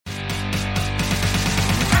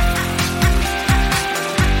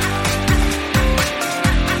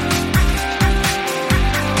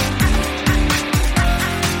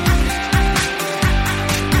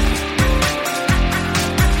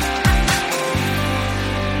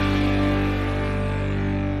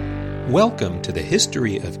Welcome to the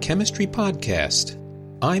History of Chemistry podcast.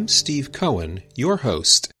 I'm Steve Cohen, your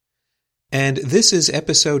host, and this is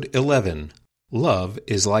episode 11, Love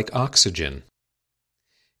is Like Oxygen.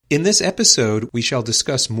 In this episode, we shall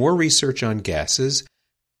discuss more research on gases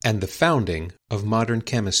and the founding of modern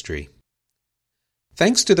chemistry.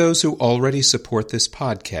 Thanks to those who already support this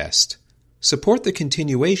podcast. Support the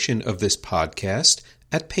continuation of this podcast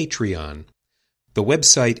at Patreon. The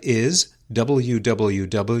website is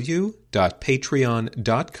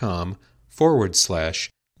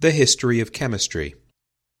www.patreon.com/The History of Chemistry.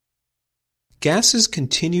 Gases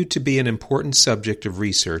continued to be an important subject of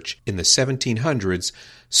research in the 1700s,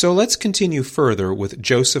 so let's continue further with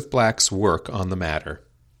Joseph Black's work on the matter.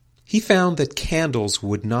 He found that candles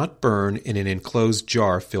would not burn in an enclosed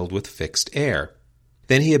jar filled with fixed air.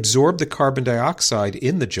 Then he absorbed the carbon dioxide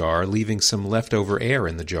in the jar, leaving some leftover air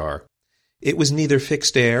in the jar. It was neither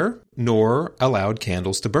fixed air nor allowed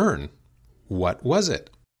candles to burn. What was it?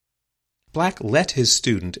 Black let his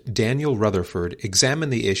student, Daniel Rutherford, examine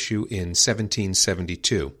the issue in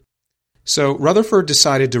 1772. So Rutherford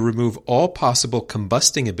decided to remove all possible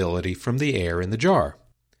combusting ability from the air in the jar.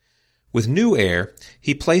 With new air,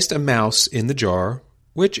 he placed a mouse in the jar,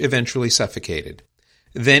 which eventually suffocated.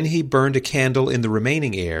 Then he burned a candle in the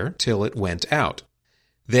remaining air till it went out.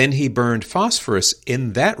 Then he burned phosphorus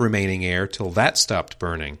in that remaining air till that stopped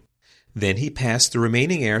burning. Then he passed the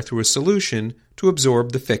remaining air through a solution to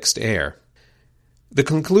absorb the fixed air. The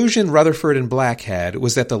conclusion Rutherford and Black had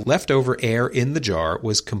was that the leftover air in the jar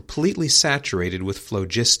was completely saturated with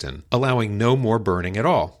phlogiston, allowing no more burning at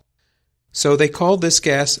all. So they called this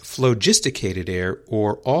gas phlogisticated air,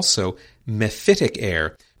 or also mephitic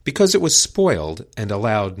air, because it was spoiled and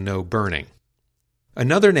allowed no burning.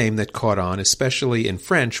 Another name that caught on, especially in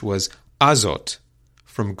French, was azote,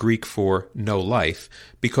 from Greek for no life,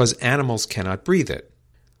 because animals cannot breathe it.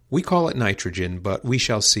 We call it nitrogen, but we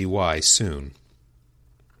shall see why soon.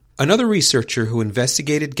 Another researcher who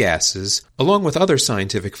investigated gases, along with other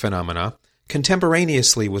scientific phenomena,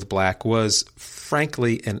 contemporaneously with Black was,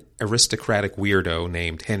 frankly, an aristocratic weirdo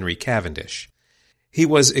named Henry Cavendish. He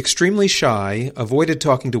was extremely shy, avoided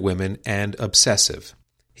talking to women, and obsessive.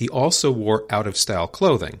 He also wore out-of-style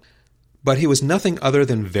clothing, but he was nothing other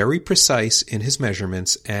than very precise in his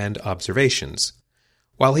measurements and observations.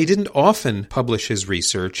 While he didn't often publish his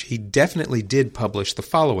research, he definitely did publish the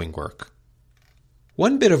following work.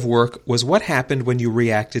 One bit of work was what happened when you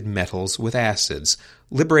reacted metals with acids,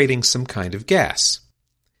 liberating some kind of gas.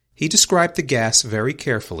 He described the gas very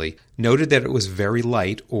carefully, noted that it was very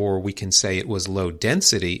light, or we can say it was low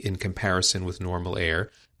density in comparison with normal air,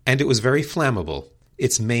 and it was very flammable,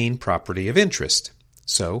 its main property of interest.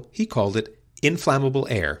 So he called it inflammable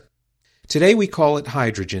air. Today we call it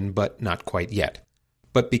hydrogen, but not quite yet.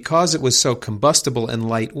 But because it was so combustible and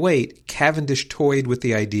lightweight, Cavendish toyed with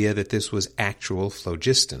the idea that this was actual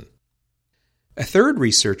phlogiston. A third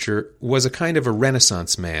researcher was a kind of a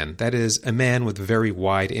Renaissance man, that is, a man with very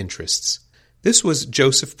wide interests. This was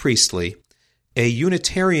Joseph Priestley, a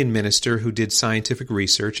Unitarian minister who did scientific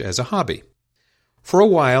research as a hobby. For a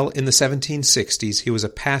while, in the 1760s, he was a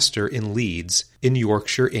pastor in Leeds, in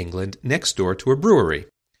Yorkshire, England, next door to a brewery,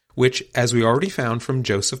 which, as we already found from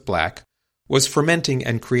Joseph Black, was fermenting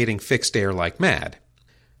and creating fixed air like mad.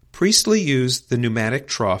 Priestley used the pneumatic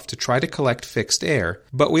trough to try to collect fixed air,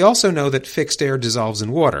 but we also know that fixed air dissolves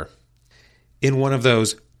in water. In one of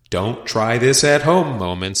those "don't try this at home"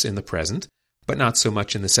 moments in the present, but not so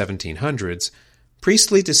much in the 1700s,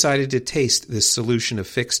 Priestley decided to taste this solution of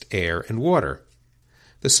fixed air and water.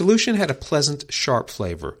 The solution had a pleasant, sharp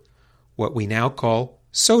flavor, what we now call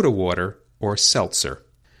soda water or seltzer.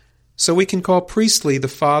 So we can call Priestley the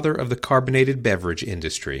father of the carbonated beverage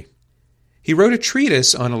industry. He wrote a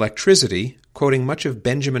treatise on electricity, quoting much of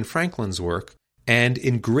Benjamin Franklin's work, and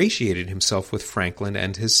ingratiated himself with Franklin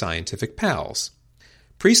and his scientific pals.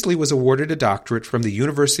 Priestley was awarded a doctorate from the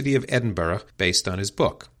University of Edinburgh based on his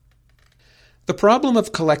book. The problem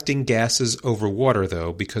of collecting gases over water,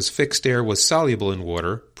 though, because fixed air was soluble in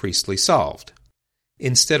water, Priestley solved.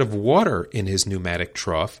 Instead of water in his pneumatic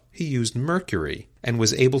trough, he used mercury, and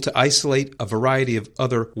was able to isolate a variety of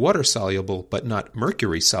other water-soluble but not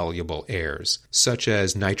mercury-soluble airs, such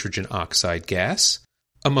as nitrogen oxide gas,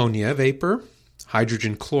 ammonia vapor,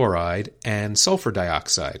 hydrogen chloride, and sulfur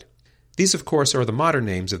dioxide. These, of course, are the modern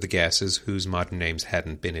names of the gases whose modern names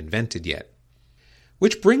hadn't been invented yet.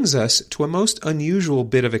 Which brings us to a most unusual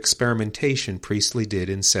bit of experimentation Priestley did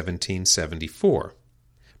in 1774.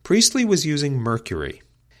 Priestley was using mercury.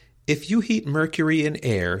 If you heat mercury in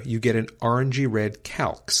air, you get an orangey-red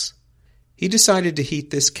calx. He decided to heat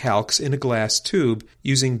this calx in a glass tube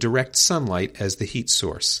using direct sunlight as the heat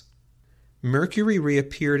source. mercury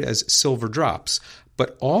reappeared as silver drops,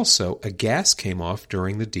 but also a gas came off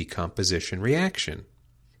during the decomposition reaction.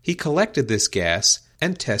 He collected this gas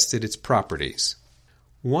and tested its properties.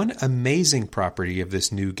 One amazing property of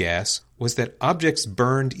this new gas was that objects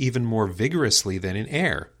burned even more vigorously than in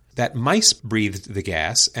air, that mice breathed the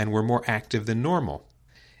gas and were more active than normal.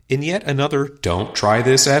 In yet another "don't try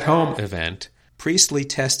this at home" event, Priestley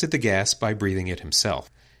tested the gas by breathing it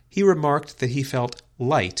himself. He remarked that he felt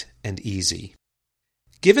light and easy.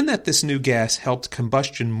 Given that this new gas helped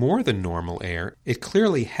combustion more than normal air, it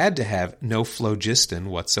clearly had to have no phlogiston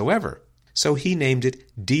whatsoever. So he named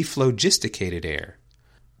it dephlogisticated air.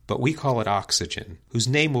 But we call it oxygen, whose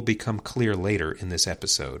name will become clear later in this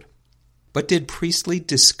episode. But did Priestley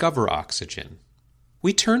discover oxygen?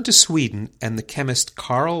 We turn to Sweden and the chemist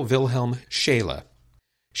Carl Wilhelm Scheele.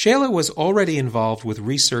 Scheele was already involved with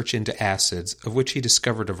research into acids, of which he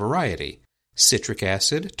discovered a variety: citric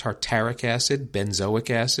acid, tartaric acid, benzoic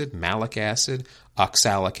acid, malic acid,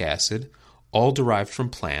 oxalic acid, all derived from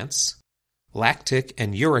plants, lactic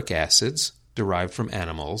and uric acids, derived from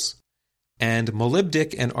animals, and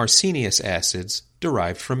molybdic and arsenious acids,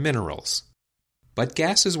 derived from minerals. But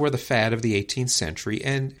gases were the fad of the 18th century,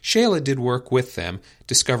 and Scheele did work with them,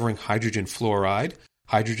 discovering hydrogen fluoride,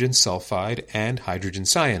 hydrogen sulfide, and hydrogen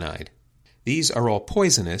cyanide. These are all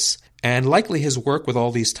poisonous, and likely his work with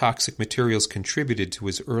all these toxic materials contributed to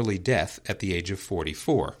his early death at the age of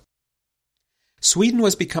 44. Sweden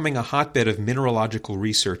was becoming a hotbed of mineralogical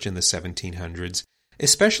research in the 1700s,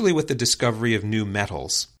 especially with the discovery of new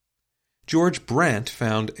metals. George Brandt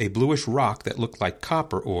found a bluish rock that looked like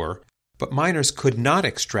copper ore, but miners could not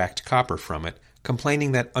extract copper from it,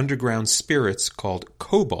 complaining that underground spirits called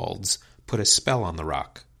kobolds put a spell on the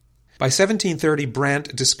rock. By 1730,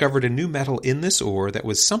 Brandt discovered a new metal in this ore that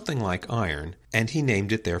was something like iron, and he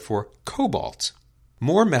named it therefore cobalt.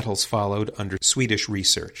 More metals followed under Swedish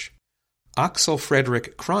research. Axel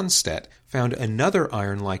Fredrik Cronstedt found another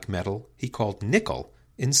iron-like metal he called nickel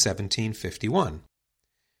in 1751.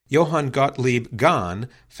 Johann Gottlieb Gahn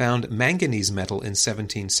found manganese metal in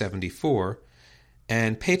 1774,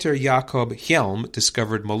 and Peter Jakob Hjelm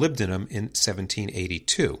discovered molybdenum in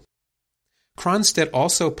 1782. Cronstedt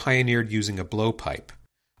also pioneered using a blowpipe,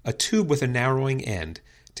 a tube with a narrowing end,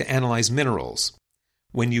 to analyze minerals.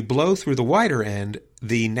 When you blow through the wider end,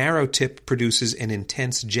 the narrow tip produces an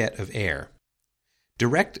intense jet of air.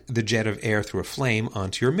 Direct the jet of air through a flame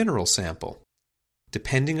onto your mineral sample.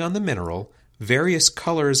 Depending on the mineral, various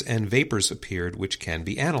colors and vapors appeared which can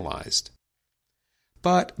be analyzed.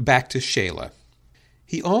 But back to Scheele.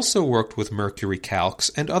 He also worked with mercury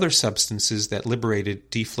calx and other substances that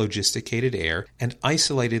liberated dephlogisticated air and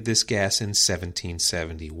isolated this gas in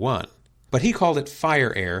 1771. But he called it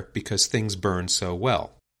fire air because things burned so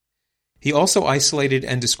well. He also isolated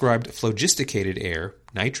and described phlogisticated air,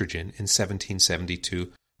 nitrogen, in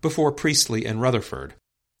 1772 before Priestley and Rutherford.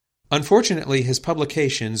 Unfortunately, his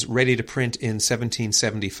publications, ready to print in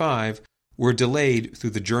 1775, were delayed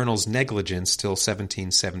through the journal's negligence till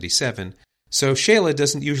 1777, so Scheele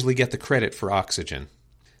doesn't usually get the credit for oxygen.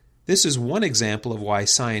 This is one example of why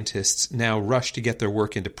scientists now rush to get their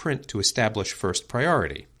work into print to establish first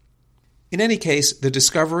priority. In any case, the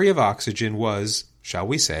discovery of oxygen was, shall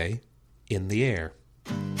we say, in the air.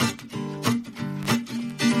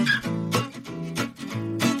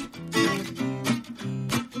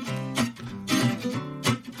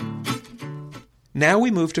 Now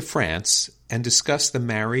we move to France and discuss the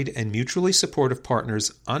married and mutually supportive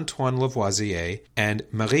partners Antoine Lavoisier and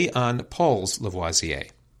Marie-Anne Pauls Lavoisier.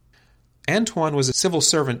 Antoine was a civil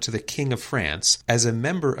servant to the King of France as a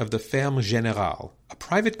member of the Ferme Générale, a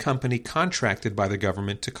private company contracted by the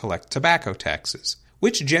government to collect tobacco taxes,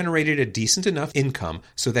 which generated a decent enough income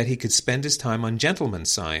so that he could spend his time on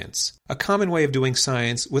gentleman's science, a common way of doing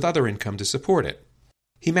science with other income to support it.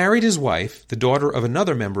 He married his wife, the daughter of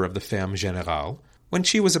another member of the Ferme Générale, when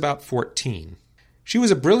she was about 14. She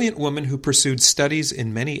was a brilliant woman who pursued studies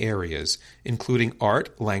in many areas, including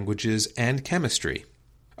art, languages, and chemistry.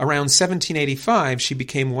 Around 1785, she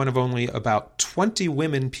became one of only about 20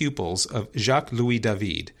 women pupils of Jacques-Louis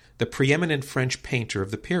David, the preeminent French painter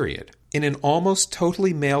of the period. In an almost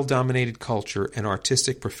totally male-dominated culture and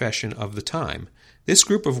artistic profession of the time, this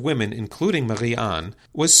group of women, including Marie-Anne,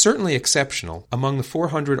 was certainly exceptional among the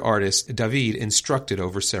 400 artists David instructed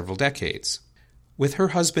over several decades. With her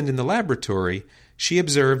husband in the laboratory, she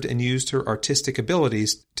observed and used her artistic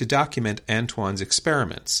abilities to document Antoine's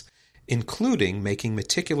experiments, including making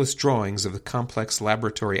meticulous drawings of the complex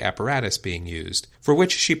laboratory apparatus being used, for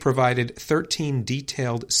which she provided 13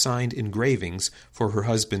 detailed signed engravings for her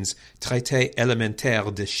husband's Traité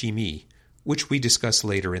élémentaire de chimie, which we discuss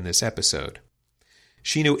later in this episode.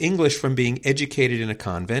 She knew English from being educated in a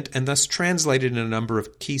convent and thus translated in a number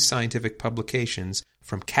of key scientific publications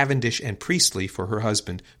from Cavendish and Priestley for her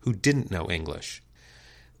husband, who didn't know English.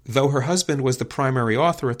 Though her husband was the primary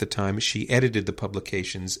author at the time, she edited the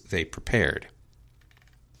publications they prepared.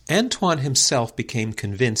 Antoine himself became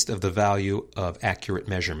convinced of the value of accurate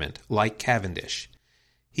measurement, like Cavendish.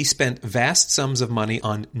 He spent vast sums of money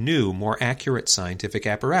on new, more accurate scientific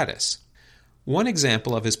apparatus. One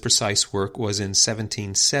example of his precise work was in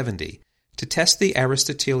 1770, to test the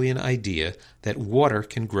Aristotelian idea that water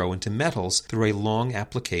can grow into metals through a long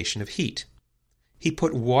application of heat. He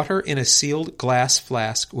put water in a sealed glass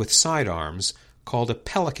flask with sidearms, called a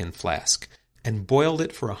pelican flask, and boiled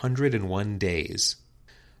it for 101 days.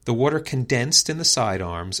 The water condensed in the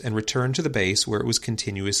sidearms and returned to the base where it was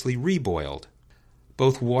continuously reboiled.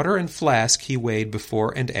 Both water and flask he weighed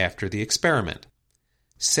before and after the experiment.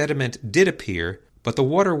 Sediment did appear, but the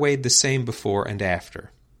water weighed the same before and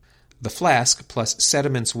after. The flask plus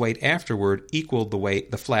sediment's weight afterward equaled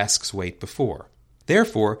the flask's weight before.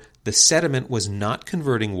 Therefore, the sediment was not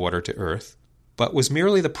converting water to earth, but was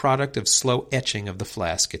merely the product of slow etching of the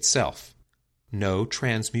flask itself. No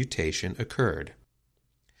transmutation occurred.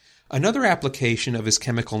 Another application of his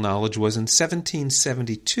chemical knowledge was in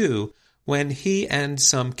 1772, when he and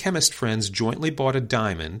some chemist friends jointly bought a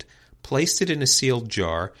diamond, placed it in a sealed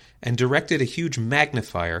jar, and directed a huge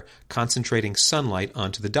magnifier concentrating sunlight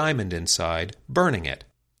onto the diamond inside, burning it.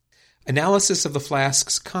 Analysis of the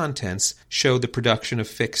flask's contents showed the production of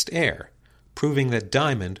fixed air, proving that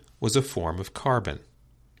diamond was a form of carbon.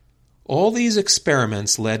 All these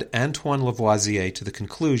experiments led Antoine Lavoisier to the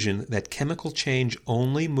conclusion that chemical change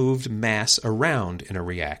only moved mass around in a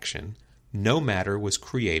reaction. No matter was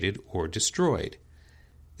created or destroyed.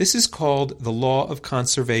 This is called the law of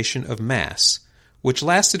conservation of mass, which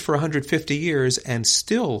lasted for 150 years and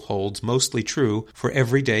still holds mostly true for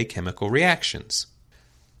everyday chemical reactions.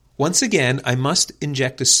 Once again, I must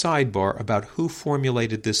inject a sidebar about who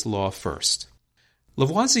formulated this law first.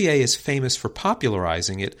 Lavoisier is famous for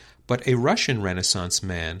popularizing it, but a Russian Renaissance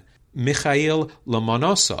man, Mikhail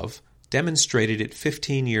Lomonosov, demonstrated it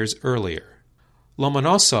 15 years earlier.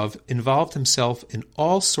 Lomonosov involved himself in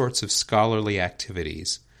all sorts of scholarly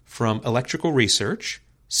activities, from electrical research,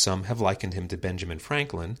 some have likened him to Benjamin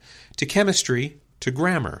Franklin, to chemistry, to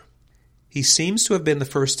grammar. He seems to have been the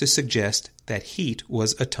first to suggest that heat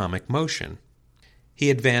was atomic motion. He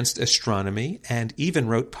advanced astronomy and even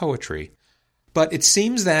wrote poetry. But it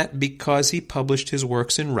seems that because he published his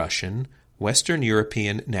works in Russian, Western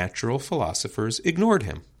European natural philosophers ignored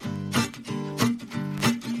him.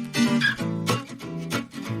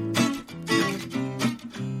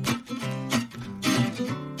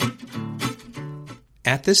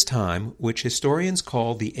 At this time, which historians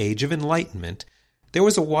call the Age of Enlightenment, there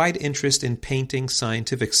was a wide interest in painting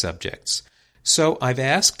scientific subjects. So I've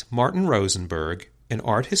asked Martin Rosenberg, an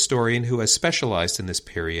art historian who has specialized in this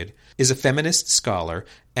period, is a feminist scholar,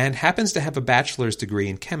 and happens to have a bachelor's degree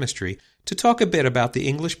in chemistry, to talk a bit about the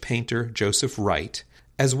English painter Joseph Wright,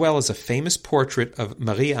 as well as a famous portrait of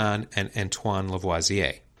Marie-Anne and Antoine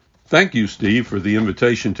Lavoisier. Thank you, Steve, for the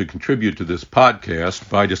invitation to contribute to this podcast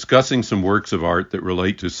by discussing some works of art that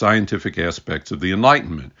relate to scientific aspects of the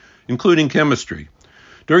Enlightenment, including chemistry.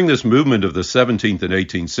 During this movement of the 17th and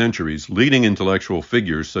 18th centuries, leading intellectual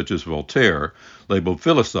figures such as Voltaire, labeled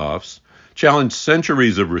philosophes, challenged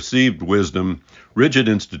centuries of received wisdom, rigid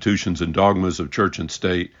institutions and dogmas of church and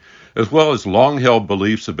state, as well as long-held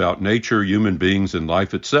beliefs about nature, human beings, and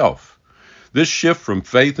life itself. This shift from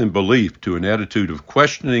faith and belief to an attitude of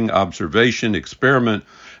questioning, observation, experiment,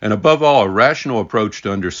 and above all, a rational approach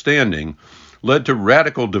to understanding led to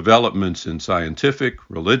radical developments in scientific,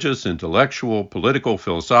 religious, intellectual, political,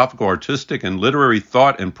 philosophical, artistic, and literary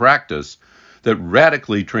thought and practice that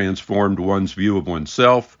radically transformed one's view of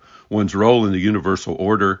oneself, one's role in the universal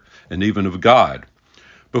order, and even of God.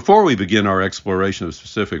 Before we begin our exploration of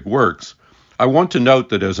specific works, I want to note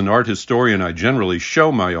that as an art historian, I generally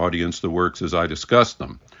show my audience the works as I discuss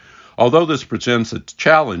them. Although this presents a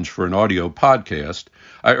challenge for an audio podcast,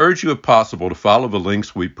 I urge you if possible to follow the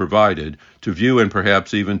links we provided to view and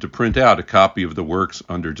perhaps even to print out a copy of the works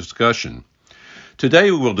under discussion.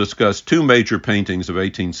 Today we will discuss two major paintings of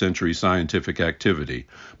 18th century scientific activity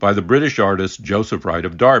by the British artist Joseph Wright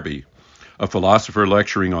of Derby, a philosopher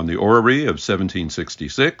lecturing on the orrery of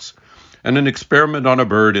 1766, and an experiment on a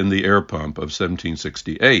bird in the air pump of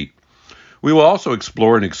 1768. We will also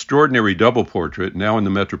explore an extraordinary double portrait now in the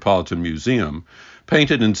Metropolitan Museum,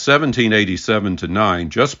 painted in 1787-9,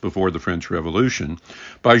 just before the French Revolution,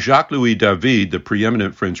 by Jacques-Louis David, the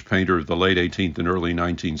preeminent French painter of the late 18th and early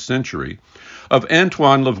 19th century, of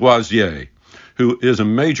Antoine Lavoisier, who is a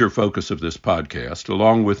major focus of this podcast,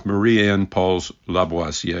 along with Marie-Anne Pauls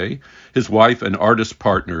Lavoisier, his wife and artist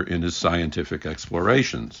partner in his scientific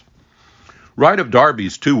explorations. Wright of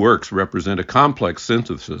Derby's two works represent a complex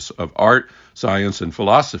synthesis of art, science, and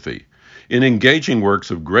philosophy, in engaging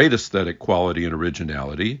works of great aesthetic quality and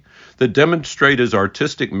originality that demonstrate his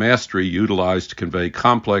artistic mastery utilized to convey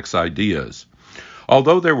complex ideas.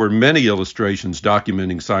 Although there were many illustrations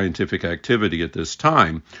documenting scientific activity at this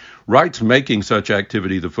time, Wright's making such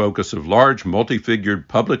activity the focus of large, multi-figured,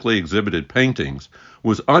 publicly exhibited paintings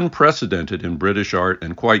was unprecedented in British art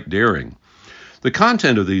and quite daring. The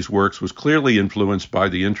content of these works was clearly influenced by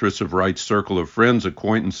the interests of Wright's circle of friends,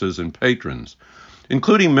 acquaintances, and patrons,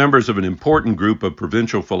 including members of an important group of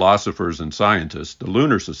provincial philosophers and scientists, the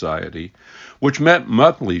Lunar Society, which met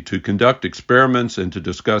monthly to conduct experiments and to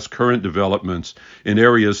discuss current developments in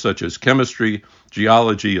areas such as chemistry,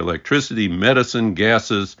 geology, electricity, medicine,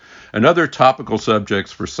 gases, and other topical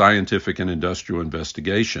subjects for scientific and industrial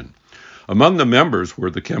investigation. Among the members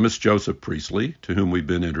were the chemist Joseph Priestley, to whom we've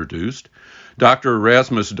been introduced, Dr.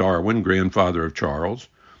 Erasmus Darwin, grandfather of Charles,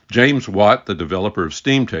 James Watt, the developer of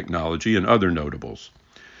steam technology, and other notables.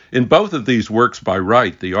 In both of these works by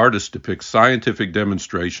Wright, the artist depicts scientific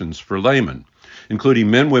demonstrations for laymen,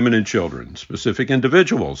 including men, women, and children, specific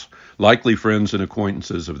individuals, likely friends and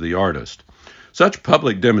acquaintances of the artist. Such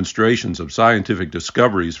public demonstrations of scientific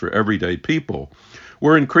discoveries for everyday people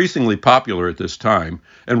were increasingly popular at this time,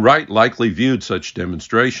 and Wright likely viewed such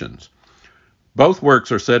demonstrations. Both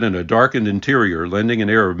works are set in a darkened interior, lending an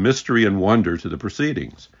air of mystery and wonder to the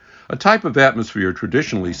proceedings, a type of atmosphere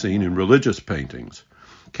traditionally seen in religious paintings.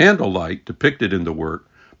 Candlelight, depicted in the work,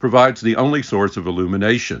 provides the only source of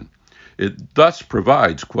illumination. It thus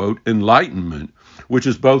provides, quote, enlightenment, which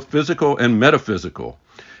is both physical and metaphysical,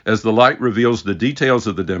 as the light reveals the details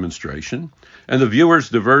of the demonstration and the viewer's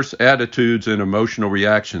diverse attitudes and emotional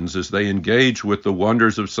reactions as they engage with the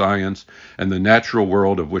wonders of science and the natural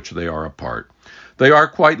world of which they are a part. They are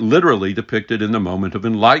quite literally depicted in the moment of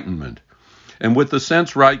enlightenment. And with the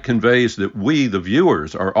sense Wright conveys that we, the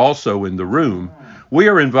viewers, are also in the room, we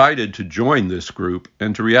are invited to join this group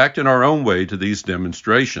and to react in our own way to these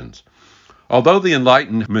demonstrations. Although the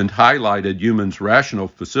Enlightenment highlighted humans' rational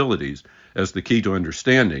facilities as the key to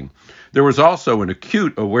understanding, there was also an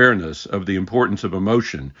acute awareness of the importance of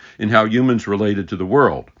emotion in how humans related to the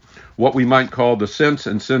world, what we might call the sense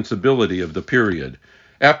and sensibility of the period.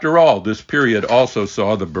 After all, this period also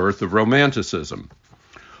saw the birth of Romanticism.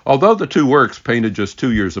 Although the two works, painted just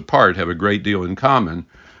 2 years apart, have a great deal in common,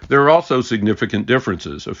 there are also significant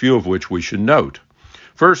differences, a few of which we should note.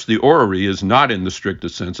 First, the orrery is not in the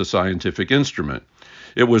strictest sense a scientific instrument.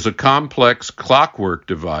 It was a complex clockwork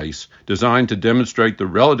device designed to demonstrate the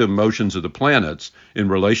relative motions of the planets in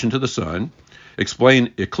relation to the sun,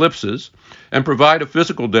 explain eclipses, and provide a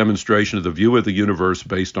physical demonstration of the view of the universe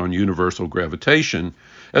based on universal gravitation,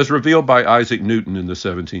 as revealed by Isaac Newton in the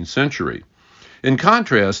 17th century. In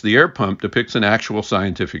contrast, the air pump depicts an actual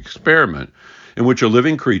scientific experiment in which a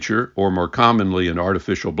living creature, or more commonly an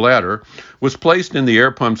artificial bladder, was placed in the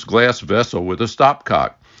air pump's glass vessel with a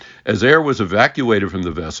stopcock. As air was evacuated from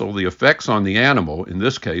the vessel, the effects on the animal, in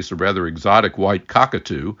this case a rather exotic white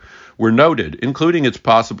cockatoo, were noted, including its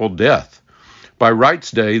possible death. By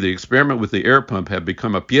Wright's day, the experiment with the air pump had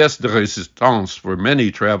become a pièce de résistance for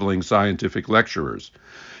many traveling scientific lecturers.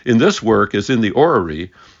 In this work, as in the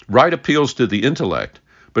orrery, Wright appeals to the intellect,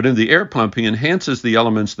 but in the air pump he enhances the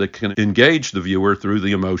elements that can engage the viewer through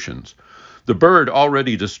the emotions. The bird,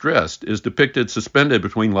 already distressed, is depicted suspended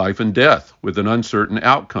between life and death, with an uncertain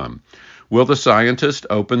outcome. Will the scientist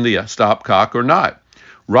open the stopcock or not?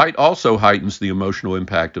 Wright also heightens the emotional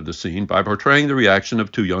impact of the scene by portraying the reaction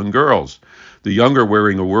of two young girls, the younger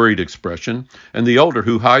wearing a worried expression, and the older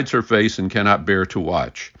who hides her face and cannot bear to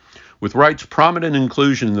watch. With Wright's prominent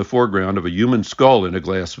inclusion in the foreground of a human skull in a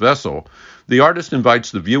glass vessel, the artist invites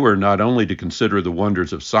the viewer not only to consider the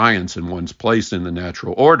wonders of science and one's place in the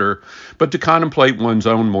natural order, but to contemplate one's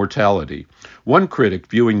own mortality. One critic,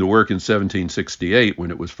 viewing the work in 1768 when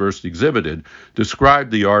it was first exhibited, described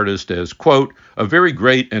the artist as, quote, a very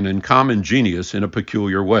great and uncommon genius in a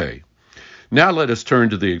peculiar way. Now let us turn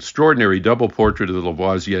to the extraordinary double portrait of the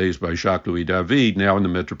Lavoisiers by Jacques-Louis David, now in the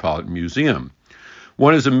Metropolitan Museum.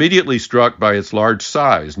 One is immediately struck by its large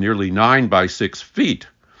size, nearly 9 by 6 feet.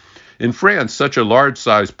 In France, such a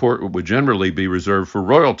large-sized portrait would generally be reserved for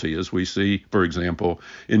royalty, as we see, for example,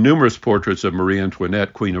 in numerous portraits of Marie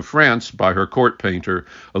Antoinette, Queen of France, by her court painter,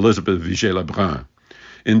 Elizabeth Vigée-Lebrun.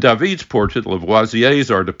 In David's portrait, Lavoisiers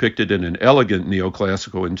are depicted in an elegant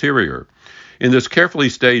neoclassical interior. In this carefully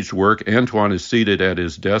staged work, Antoine is seated at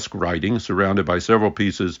his desk writing, surrounded by several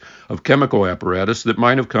pieces of chemical apparatus that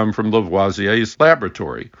might have come from Lavoisier's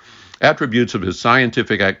laboratory. Attributes of his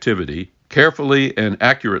scientific activity, carefully and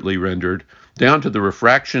accurately rendered, down to the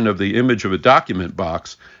refraction of the image of a document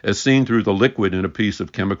box as seen through the liquid in a piece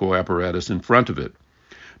of chemical apparatus in front of it.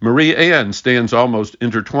 Marie Anne stands almost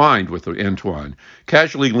intertwined with Antoine,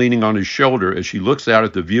 casually leaning on his shoulder as she looks out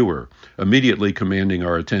at the viewer, immediately commanding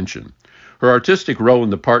our attention. Her artistic role in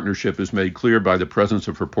the partnership is made clear by the presence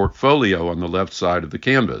of her portfolio on the left side of the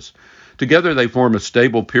canvas. Together they form a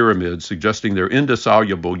stable pyramid, suggesting their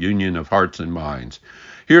indissoluble union of hearts and minds.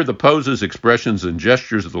 Here the poses, expressions, and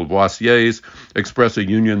gestures of the Lavoisiers express a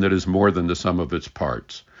union that is more than the sum of its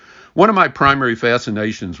parts. One of my primary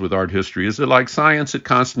fascinations with art history is that, like science, it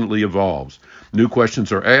constantly evolves. New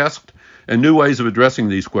questions are asked, and new ways of addressing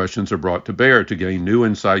these questions are brought to bear to gain new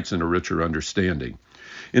insights and a richer understanding.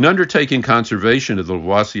 In undertaking conservation of the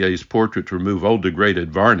Lavoisier's portrait to remove old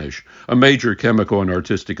degraded varnish, a major chemical and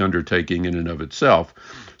artistic undertaking in and of itself,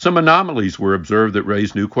 some anomalies were observed that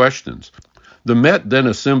raised new questions. The Met then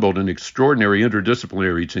assembled an extraordinary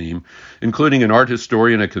interdisciplinary team, including an art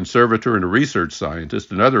historian, a conservator, and a research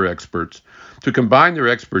scientist, and other experts, to combine their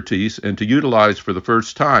expertise and to utilize for the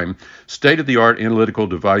first time state-of-the-art analytical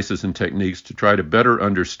devices and techniques to try to better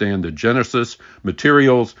understand the genesis,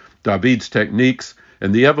 materials, David's techniques,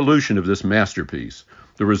 and the evolution of this masterpiece.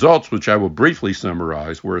 The results, which I will briefly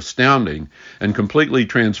summarize, were astounding and completely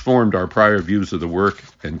transformed our prior views of the work,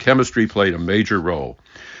 and chemistry played a major role.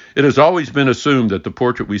 It has always been assumed that the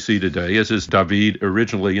portrait we see today is as David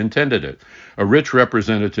originally intended it, a rich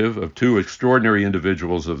representative of two extraordinary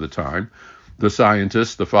individuals of the time, the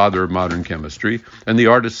scientist, the father of modern chemistry, and the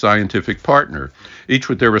artist's scientific partner, each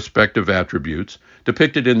with their respective attributes,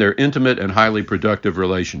 depicted in their intimate and highly productive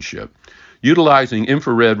relationship. Utilizing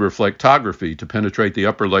infrared reflectography to penetrate the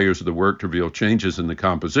upper layers of the work to reveal changes in the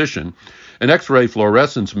composition, and X-ray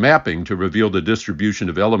fluorescence mapping to reveal the distribution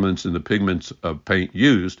of elements in the pigments of paint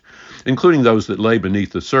used, including those that lay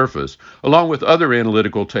beneath the surface, along with other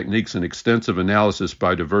analytical techniques and extensive analysis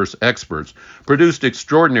by diverse experts, produced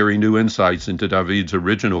extraordinary new insights into David's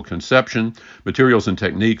original conception, materials and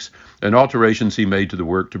techniques, and alterations he made to the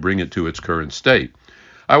work to bring it to its current state.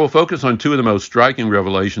 I will focus on two of the most striking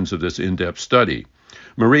revelations of this in-depth study.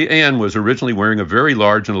 Marie Anne was originally wearing a very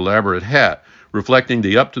large and elaborate hat, reflecting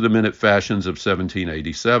the up-to-the-minute fashions of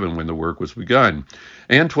 1787 when the work was begun.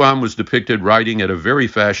 Antoine was depicted writing at a very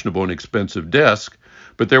fashionable and expensive desk,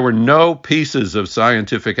 but there were no pieces of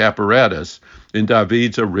scientific apparatus in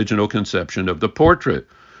David's original conception of the portrait.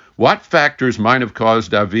 What factors might have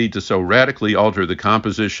caused David to so radically alter the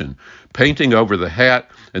composition, painting over the hat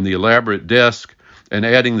and the elaborate desk, and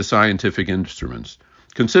adding the scientific instruments?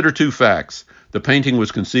 Consider two facts. The painting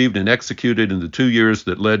was conceived and executed in the 2 years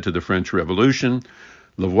that led to the French Revolution.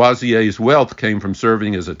 Lavoisier's wealth came from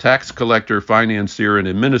serving as a tax collector, financier, and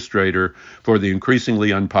administrator for the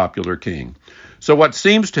increasingly unpopular king. So what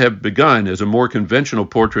seems to have begun as a more conventional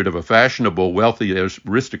portrait of a fashionable, wealthy,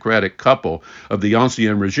 aristocratic couple of the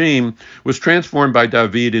Ancien Regime was transformed by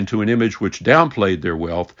David into an image which downplayed their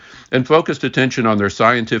wealth and focused attention on their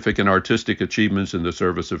scientific and artistic achievements in the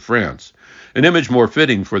service of France, an image more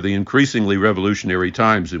fitting for the increasingly revolutionary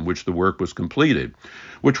times in which the work was completed,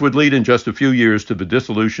 which would lead in just a few years to the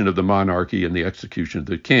dissolution of the monarchy and the execution of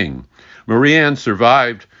the king. Marie Anne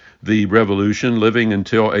survived the revolution, living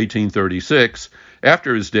until 1836.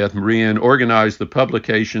 After his death, Marie Anne organized the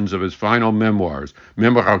publications of his final memoirs,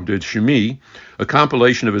 Mémoires de Chimie, a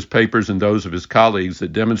compilation of his papers and those of his colleagues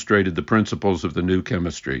that demonstrated the principles of the new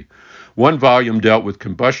chemistry. One volume dealt with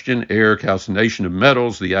combustion, air, calcination of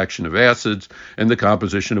metals, the action of acids, and the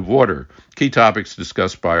composition of water, key topics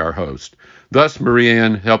discussed by our host. Thus, Marie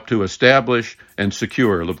Anne helped to establish and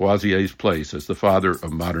secure Lavoisier's place as the father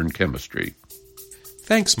of modern chemistry.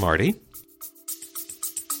 Thanks, Marty.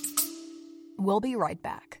 We'll be right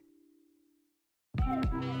back.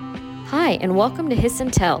 Hi, and welcome to Hiss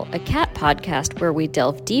and Tell, a cat podcast where we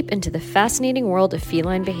delve deep into the fascinating world of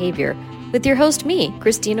feline behavior with your host, me,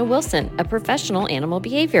 Christina Wilson, a professional animal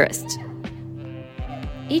behaviorist.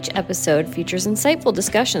 Each episode features insightful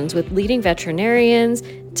discussions with leading veterinarians,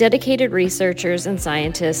 dedicated researchers and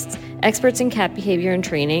scientists, experts in cat behavior and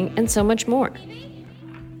training, and so much more.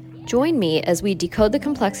 Join me as we decode the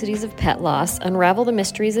complexities of pet loss, unravel the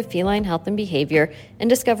mysteries of feline health and behavior, and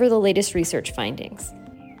discover the latest research findings.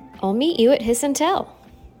 I'll meet you at Hiss and Tell.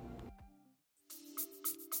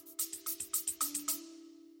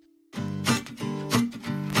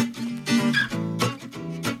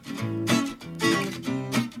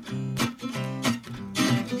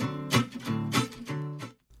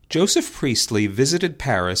 Joseph Priestley visited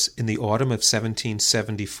Paris in the autumn of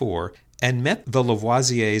 1774 and met the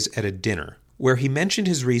Lavoisiers at a dinner, where he mentioned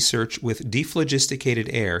his research with dephlogisticated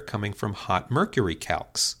air coming from hot mercury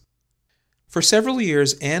calx. For several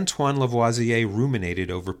years, Antoine Lavoisier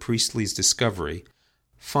ruminated over Priestley's discovery,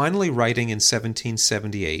 finally writing in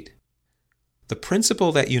 1778, "The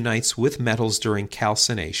principle that unites with metals during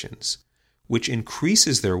calcinations, which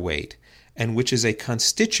increases their weight, and which is a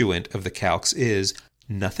constituent of the calx is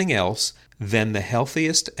nothing else than the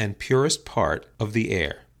healthiest and purest part of the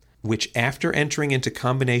air, which after entering into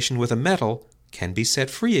combination with a metal can be set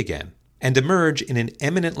free again, and emerge in an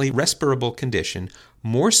eminently respirable condition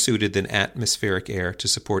more suited than atmospheric air to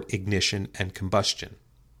support ignition and combustion."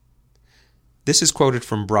 This is quoted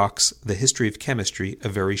from Brock's The History of Chemistry, a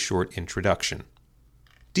very short introduction.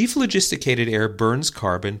 Dephlogisticated air burns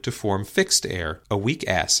carbon to form fixed air, a weak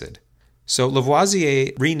acid. So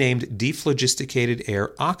Lavoisier renamed dephlogisticated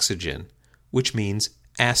air oxygen, which means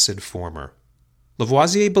acid former.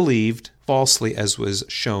 Lavoisier believed, falsely as was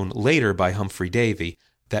shown later by Humphrey Davy,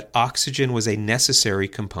 that oxygen was a necessary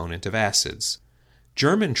component of acids.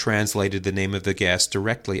 German translated the name of the gas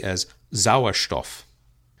directly as Sauerstoff.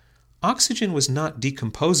 Oxygen was not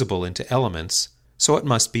decomposable into elements, so it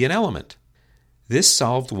must be an element. This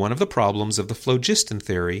solved one of the problems of the phlogiston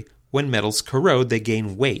theory. When metals corrode, they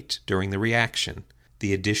gain weight during the reaction.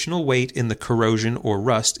 The additional weight in the corrosion or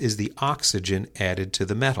rust is the oxygen added to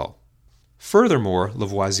the metal. Furthermore,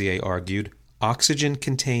 Lavoisier argued, oxygen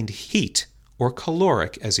contained heat, or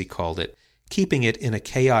caloric as he called it, keeping it in a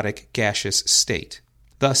chaotic gaseous state.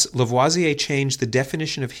 Thus, Lavoisier changed the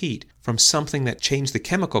definition of heat from something that changed the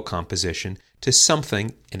chemical composition to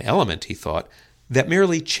something, an element he thought, that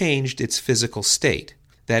merely changed its physical state,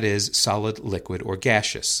 that is, solid, liquid, or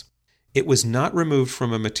gaseous. It was not removed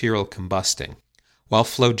from a material combusting. While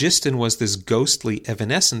phlogiston was this ghostly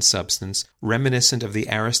evanescent substance reminiscent of the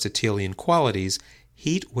Aristotelian qualities,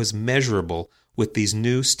 heat was measurable with these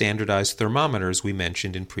new standardized thermometers we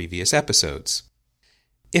mentioned in previous episodes.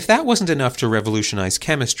 If that wasn't enough to revolutionize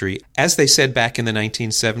chemistry, as they said back in the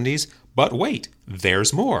 1970s, but wait,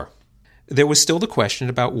 there's more. There was still the question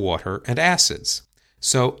about water and acids.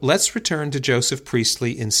 So let's return to Joseph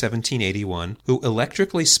Priestley in 1781, who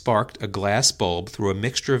electrically sparked a glass bulb through a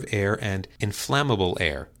mixture of air and inflammable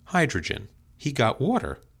air, hydrogen. He got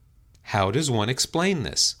water. How does one explain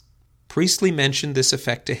this? Priestley mentioned this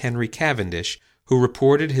effect to Henry Cavendish, who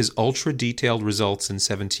reported his ultra-detailed results in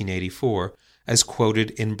 1784, as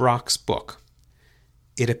quoted in Brock's book.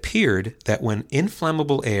 It appeared that when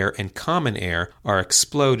inflammable air and common air are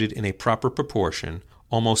exploded in a proper proportion,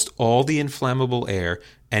 almost all the inflammable air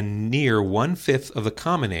and near 1/5 of the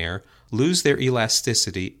common air lose their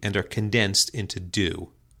elasticity and are condensed into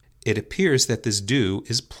dew. It appears that this dew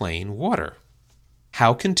is plain water.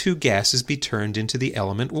 How can two gases be turned into the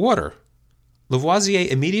element water? Lavoisier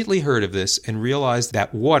immediately heard of this and realized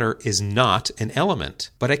that water is not an element,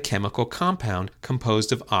 but a chemical compound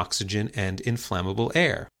composed of oxygen and inflammable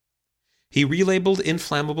air. He relabeled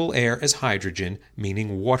inflammable air as hydrogen,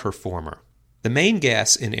 meaning water former. The main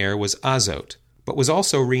gas in air was azote, but was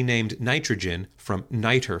also renamed nitrogen from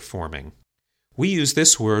niter forming. We use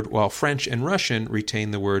this word while French and Russian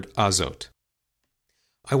retain the word azote.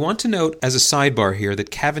 I want to note as a sidebar here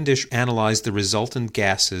that Cavendish analyzed the resultant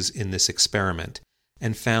gases in this experiment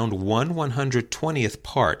and found 1/120th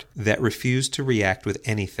part that refused to react with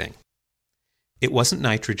anything. It wasn't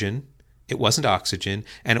nitrogen, it wasn't oxygen,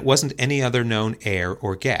 and it wasn't any other known air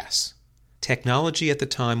or gas. Technology at the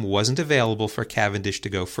time wasn't available for Cavendish to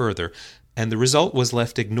go further, and the result was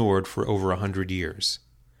left ignored for over 100 years.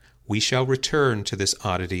 We shall return to this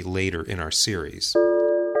oddity later in our series.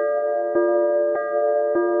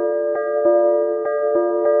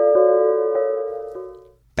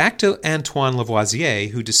 Back to Antoine Lavoisier,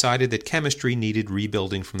 who decided that chemistry needed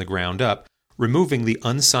rebuilding from the ground up, removing the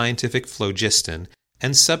unscientific phlogiston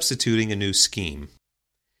and substituting a new scheme.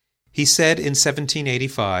 He said in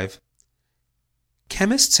 1785,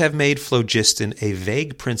 "Chemists have made phlogiston a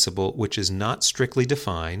vague principle which is not strictly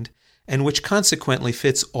defined, and which consequently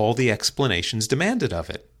fits all the explanations demanded of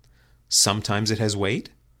it. Sometimes it has weight,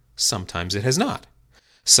 sometimes it has not.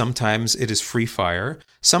 Sometimes it is free fire,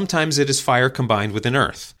 sometimes it is fire combined with an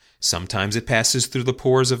earth. Sometimes it passes through the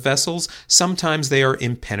pores of vessels, sometimes they are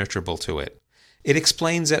impenetrable to it. It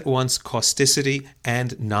explains at once causticity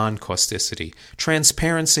and non-causticity,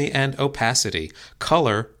 transparency and opacity,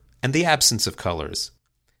 color and the absence of colors.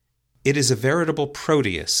 It is a veritable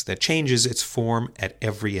Proteus that changes its form at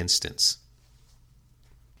every instance.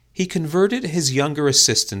 He converted his younger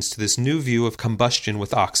assistants to this new view of combustion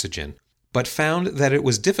with oxygen, but found that it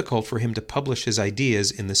was difficult for him to publish his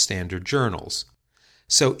ideas in the standard journals.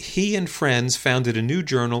 So he and friends founded a new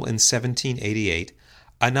journal in 1788,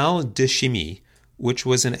 Annales de Chimie, which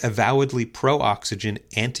was an avowedly pro-oxygen,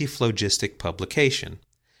 anti-phlogistic publication,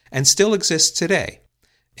 and still exists today,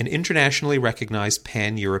 an internationally recognized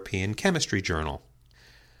pan-European chemistry journal.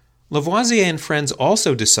 Lavoisier and friends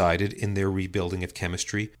also decided, in their rebuilding of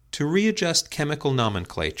chemistry, to readjust chemical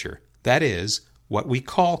nomenclature, that is, what we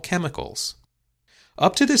call chemicals.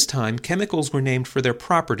 Up to this time, chemicals were named for their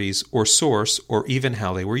properties or source or even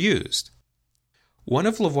how they were used. One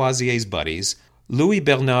of Lavoisier's buddies,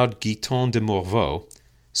 Louis-Bernard Guiton de Morveau,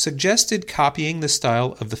 suggested copying the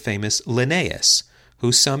style of the famous Linnaeus,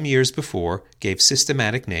 who some years before gave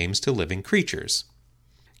systematic names to living creatures.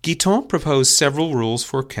 Guiton proposed several rules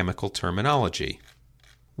for chemical terminology.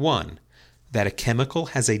 1. That a chemical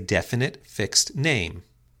has a definite, fixed name.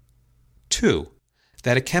 2.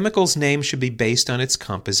 That a chemical's name should be based on its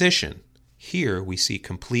composition. Here we see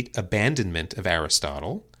complete abandonment of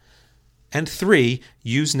Aristotle. And 3.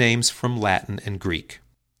 Use names from Latin and Greek.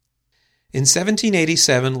 In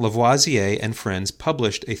 1787, Lavoisier and friends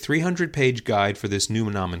published a 300-page guide for this new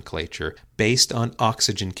nomenclature based on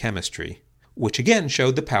oxygen chemistry, which again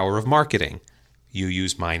showed the power of marketing. You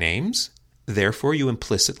use my names, therefore you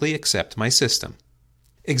implicitly accept my system.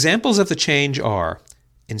 Examples of the change are,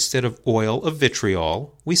 instead of oil of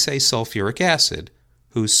vitriol, we say sulfuric acid,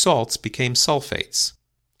 whose salts became sulfates.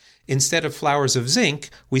 Instead of flowers of zinc,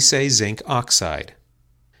 we say zinc oxide.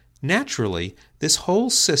 Naturally, this whole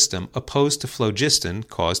system opposed to phlogiston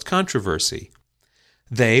caused controversy.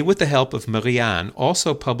 They, with the help of Marie-Anne,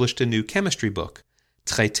 also published a new chemistry book,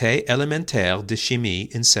 Traité élémentaire de chimie,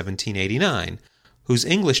 in 1789, whose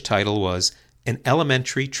English title was An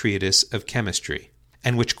Elementary Treatise of Chemistry,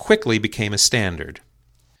 and which quickly became a standard.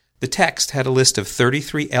 The text had a list of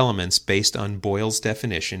 33 elements based on Boyle's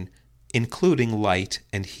definition, including light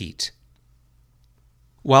and heat.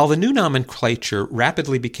 While the new nomenclature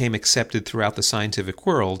rapidly became accepted throughout the scientific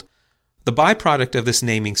world, the byproduct of this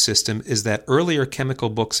naming system is that earlier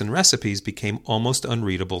chemical books and recipes became almost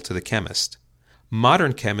unreadable to the chemist.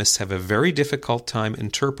 Modern chemists have a very difficult time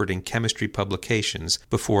interpreting chemistry publications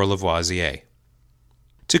before Lavoisier.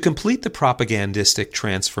 To complete the propagandistic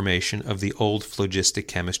transformation of the old phlogistic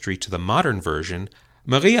chemistry to the modern version,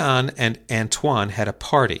 Marie-Anne and Antoine had a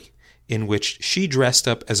party in which she dressed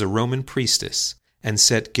up as a Roman priestess and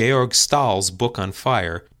set Georg Stahl's book on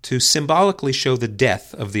fire to symbolically show the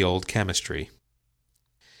death of the old chemistry.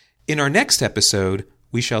 In our next episode,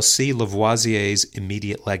 we shall see Lavoisier's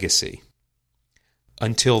immediate legacy.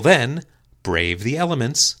 Until then, brave the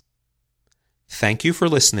elements. Thank you for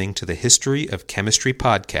listening to the History of Chemistry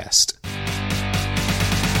podcast.